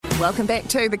Welcome back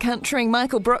to The Country.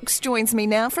 Michael Brooks joins me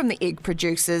now from the Egg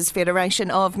Producers Federation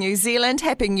of New Zealand.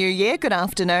 Happy New Year. Good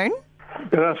afternoon.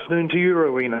 Good afternoon to you,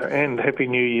 Rowena, and Happy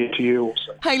New Year to you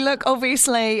also. Hey, look,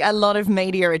 obviously a lot of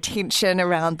media attention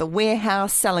around the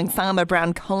warehouse selling farmer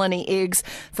brown colony eggs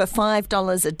for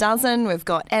 $5 a dozen. We've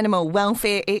got animal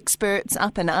welfare experts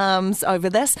up in arms over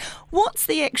this. What's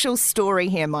the actual story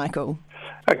here, Michael?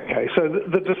 Okay, so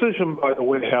the decision by the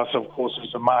warehouse, of course,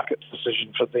 is a market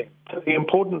decision for them. The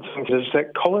important thing is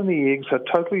that colony eggs are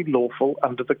totally lawful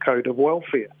under the Code of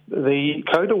Welfare. The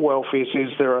Code of Welfare says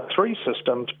there are three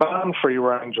systems: barn, free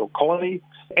range or colony,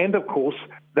 and of course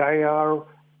they are,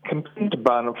 compared to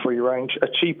barn and free range, a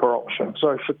cheaper option.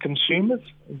 So for consumers,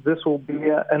 this will be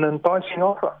an enticing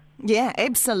offer. Yeah,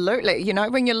 absolutely. You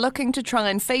know, when you're looking to try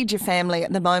and feed your family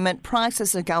at the moment,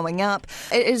 prices are going up.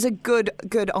 It is a good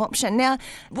option. Now,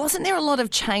 wasn't there a lot of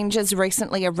changes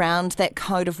recently around that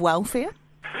Code of Welfare?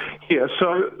 Yeah,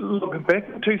 so look, back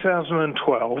in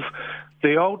 2012,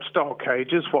 the old style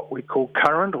cages, what we call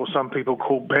current, or some people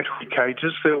call battery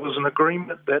cages, there was an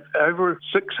agreement that over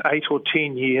 6, 8 or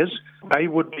 10 years, they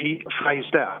would be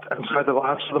phased out. And so the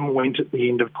last of them went at the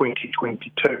end of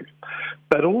 2022.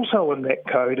 But also in that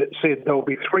code, it said there will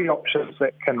be three options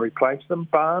that can replace them: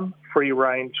 barn, free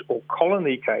range or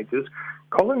colony cages.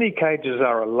 Colony cages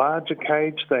are a larger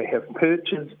cage. They have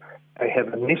perches, they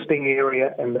have a nesting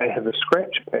area, and they have a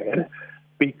scratch pad,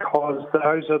 because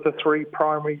those are the three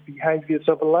primary behaviours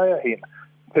of a layer hen: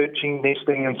 perching,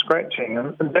 nesting and scratching.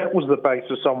 And that was the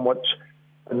basis on which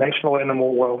the National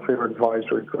Animal Welfare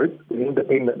Advisory Group, the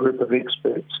independent group of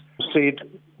experts, said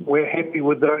we're happy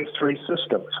with those three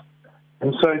systems.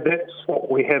 And so that's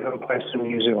what we have in place in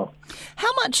New Zealand.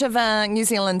 How much of New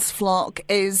Zealand's flock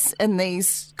is in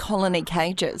these colony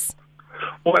cages?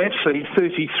 Well, actually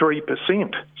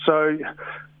 33%. So,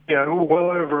 well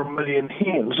over 1 million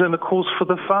hens. And of course, for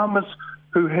the farmers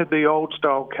who had the old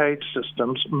style cage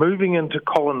systems, moving into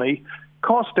colony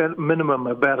cost at minimum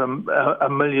about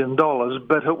 $1 million,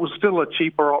 but it was still a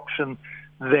cheaper option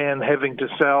than having to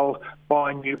sell,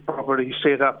 buy new property,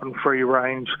 set up in free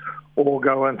range, or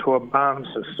go into a barn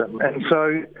system. And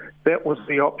so that was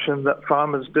the option that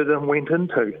farmers did and went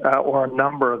into, or a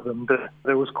number of them did.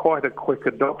 There was quite a quick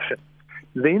adoption.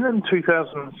 Then in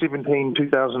 2017,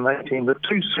 2018, the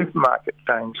two supermarket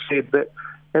chains said that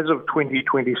as of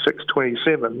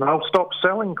 2026-27, they'll stop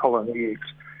selling colony eggs.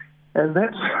 And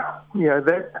that's,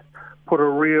 that put a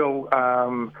real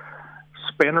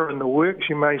spanner in the works,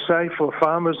 you may say, for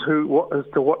farmers as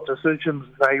to what decisions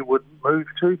they would move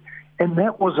to. And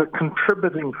that was a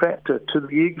contributing factor to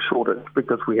the egg shortage,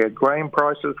 because we had grain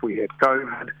prices, we had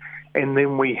COVID, and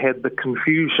then we had the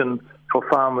confusion for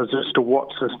farmers as to what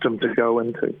system to go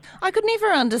into. I could never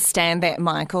understand that,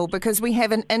 Michael, because we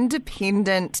have an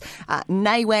independent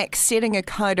NAWAC setting a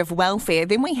code of welfare.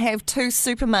 Then we have two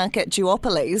supermarket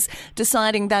duopolies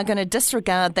deciding they're going to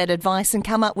disregard that advice and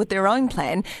come up with their own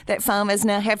plan that farmers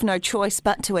now have no choice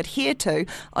but to adhere to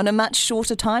on a much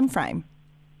shorter time frame.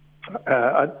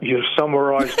 You've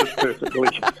summarised it perfectly.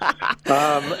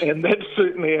 And that's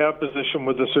certainly our position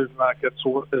with the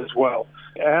supermarkets as well.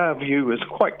 Our view is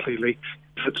quite clearly,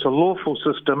 if it's a lawful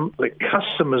system, let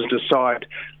customers decide,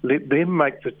 let them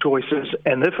make the choices,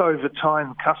 and if over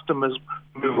time customers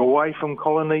move away from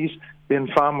colonies, then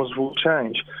farmers will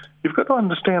change. You've got to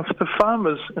understand, for the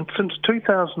farmers, and since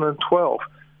 2012,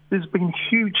 there's been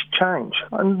huge change.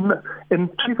 In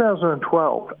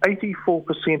 2012,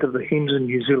 84% of the hens in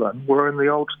New Zealand were in the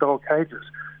old-style cages.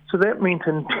 So that meant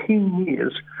in 10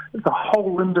 years, the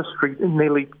whole industry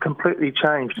nearly completely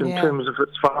changed in terms of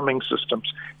its farming systems.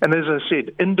 And as I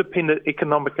said, independent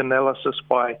economic analysis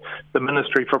by the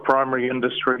Ministry for Primary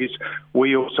Industries,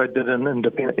 we also did an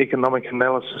independent economic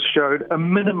analysis, showed a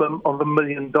minimum of $1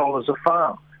 million a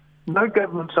farm. No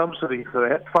government subsidy for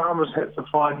that. Farmers had to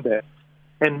find that.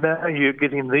 And now you're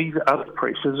getting these other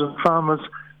pressures, and farmers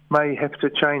may have to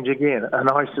change again. And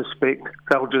I suspect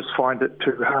they'll just find it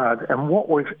too hard. And what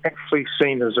we've actually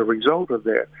seen as a result of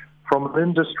that, from an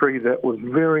industry that was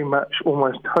very much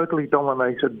almost totally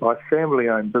dominated by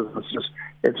family-owned businesses,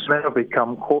 it's now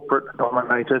become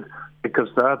corporate-dominated, because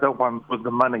they're the ones with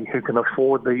the money who can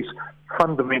afford these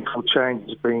fundamental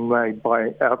changes being made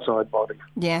by outside bodies.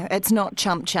 Yeah, it's not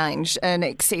chump change in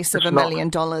excess of $1 million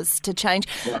to change.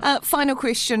 Yeah. Final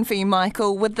question for you,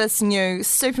 Michael. With this new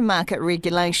supermarket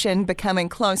regulation becoming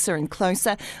closer and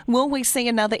closer, will we see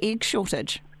another egg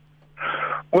shortage?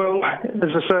 Well,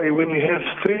 as I say, when you have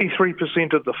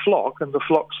 33% of the flock, and the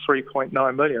flock's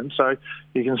 3.9 million, so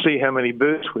you can see how many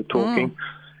birds we're talking,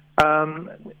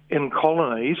 in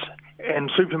colonies,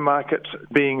 and supermarkets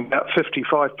being about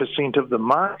 55% of the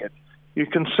market, you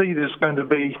can see there's going to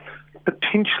be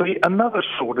potentially another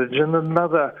shortage and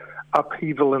another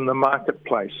upheaval in the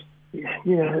marketplace.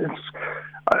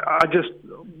 I just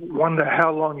wonder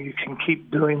how long you can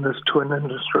keep doing this to an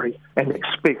industry and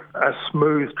expect a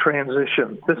smooth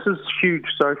transition. This is huge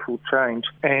social change,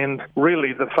 and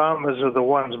really the farmers are the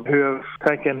ones who have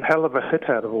taken hell of a hit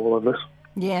out of all of this.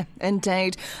 Yeah,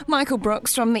 indeed. Michael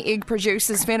Brooks from the Egg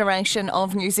Producers Federation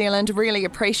of New Zealand, really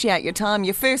appreciate your time.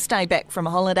 Your first day back from a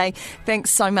holiday.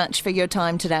 Thanks so much for your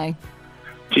time today.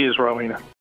 Cheers, Rowena.